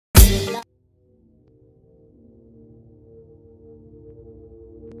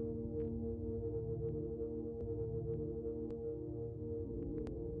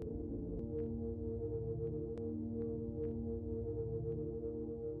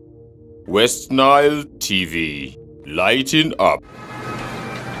West Nile TV, lighting up.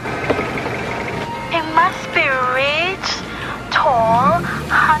 He must be rich, tall,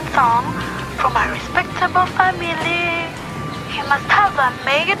 handsome, from a respectable family. He must have a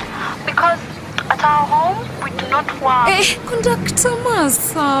maid because at our home we do not work. Conductor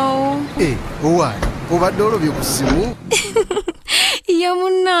Masao. Why? Over the of your simu?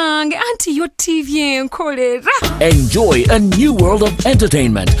 Yamunang, Auntie, your TV and Enjoy a new world of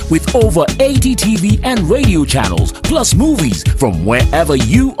entertainment with over 80 TV and radio channels, plus movies from wherever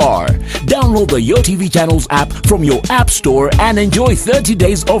you are. Download the YoTV Channels app from your app store and enjoy 30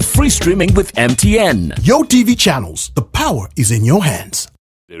 days of free streaming with MTN. YoTV Channels, the power is in your hands.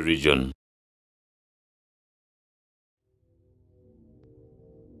 The region.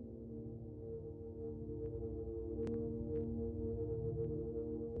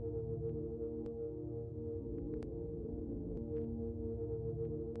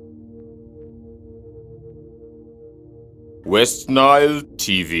 West Nile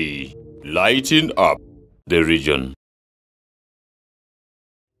TV, lighting up the region.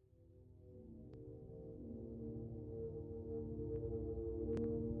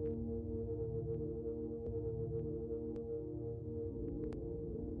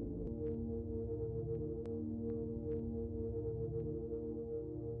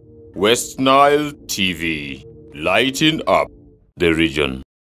 West Nile TV, lighting up the region.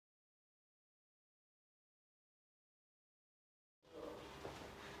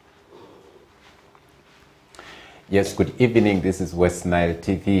 Yes, good evening. This is West Nile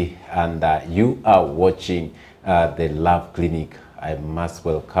TV, and you are watching the Love Clinic. I must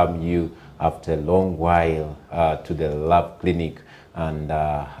welcome you after a long while to the Love Clinic, and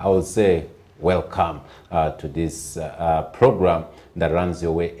I will say welcome to this program that runs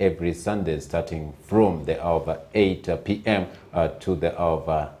your way every Sunday, starting from the hour of 8 p.m. To the hour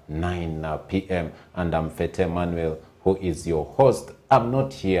of 9 p.m. And I'm Fete Emmanuel, who is your host. I'm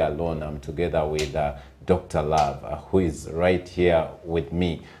not here alone. I'm together with Dr. Love, who is right here with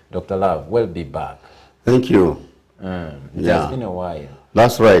me. Dr. Love, we'll be back. Thank you. It has been a while.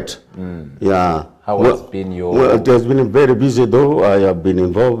 That's right. Yeah. How has been your... Well, it has been very busy, though. I have been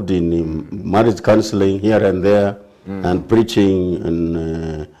involved in marriage counseling here and there, and preaching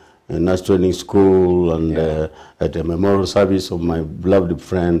in a nurse training school, and at a memorial service of my beloved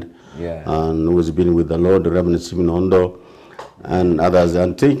friend, and who has been with the Lord, Reverend Stephen Ondo, and others.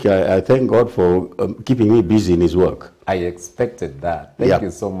 And I thank God for keeping me busy in his work. I expected that. Thank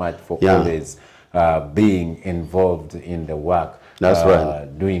you so much for always being involved in the work. That's right.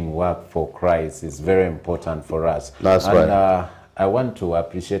 Doing work for Christ is very important for us. That's right. I want to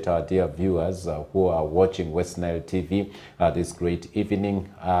appreciate our dear viewers who are watching West Nile TV this great evening.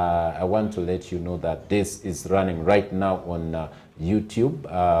 I want to let you know that this is running right now on YouTube.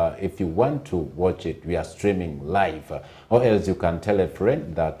 If you want to watch it, we are streaming live. Or else you can tell a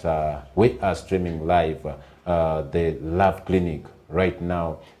friend that we are streaming live the Love Clinic right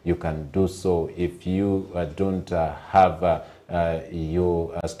now. You can do so. If you don't have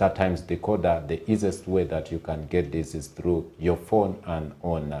your StarTimes decoder, the easiest way that you can get this is through your phone and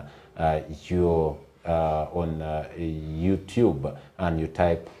on YouTube, and you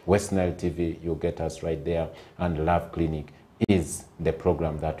type West Nile TV, you'll get us right there. And Love Clinic is the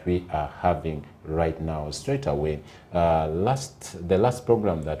program that we are having right now. Straight away, the last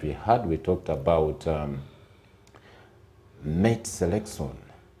program that we had, we talked about mate selection,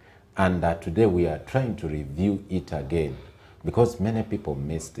 and today we are trying to review it again, because many people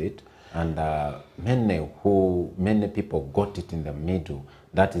missed it, and many people got it in the middle.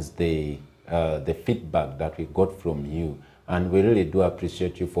 That is the feedback that we got from you, and we really do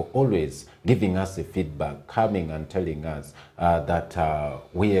appreciate you for always giving us the feedback, coming and telling us that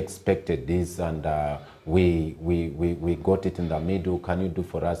we expected this, and we got it in the middle. Can you do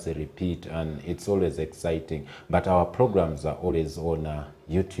for us a repeat? And it's always exciting. But our programs are always on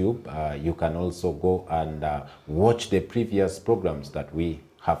YouTube. You can also go and watch the previous programs that we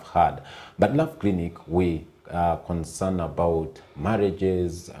have had. But Love Clinic, we are concerned about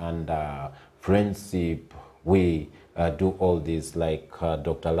marriages and friendship. We do all this, like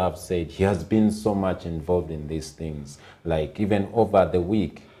Dr. Love said. He has been so much involved in these things. Like even over the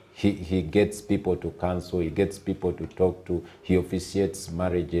week, he gets people to counsel, he gets people to talk to, he officiates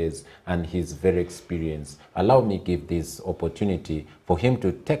marriages, and he's very experienced. Allow me give this opportunity for him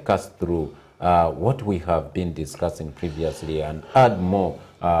to take us through what we have been discussing previously and add more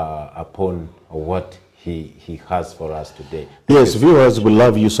upon what he has for us today. Yes, viewers, we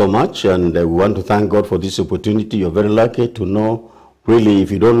love you so much, and we want to thank God for this opportunity. You're very lucky to know. Really, if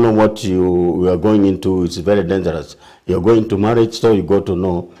you don't know what you are going into, it's very dangerous. You're going to marriage, so you got to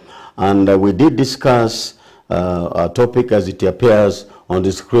know. And we did discuss our topic as it appears on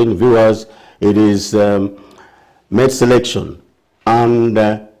the screen, viewers. It is mate selection, and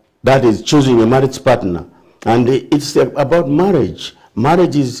that is choosing a marriage partner. And it's about marriage.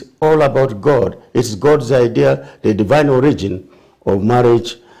 Marriage is all about God. It's God's idea, the divine origin of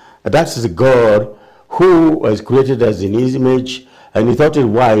marriage. That's God who was created as in his image, and he thought it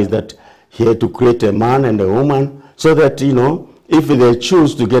wise that he had to create a man and a woman so that, you know, if they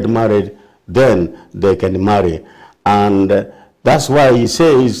choose to get married, then they can marry. And that's why he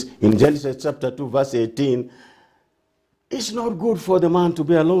says in Genesis chapter 2, verse 18, it's not good for the man to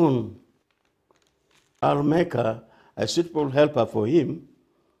be alone. I'll make a suitable helper for him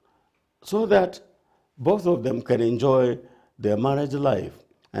so that both of them can enjoy their marriage life.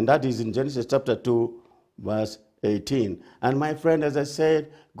 And that is in Genesis chapter 2, verse 18. And my friend, as I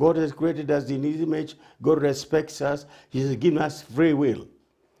said, God has created us in his image. God respects us. He has given us free will.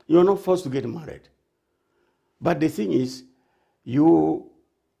 You're not forced to get married. But the thing is, you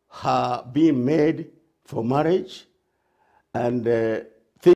are being made for marriage, and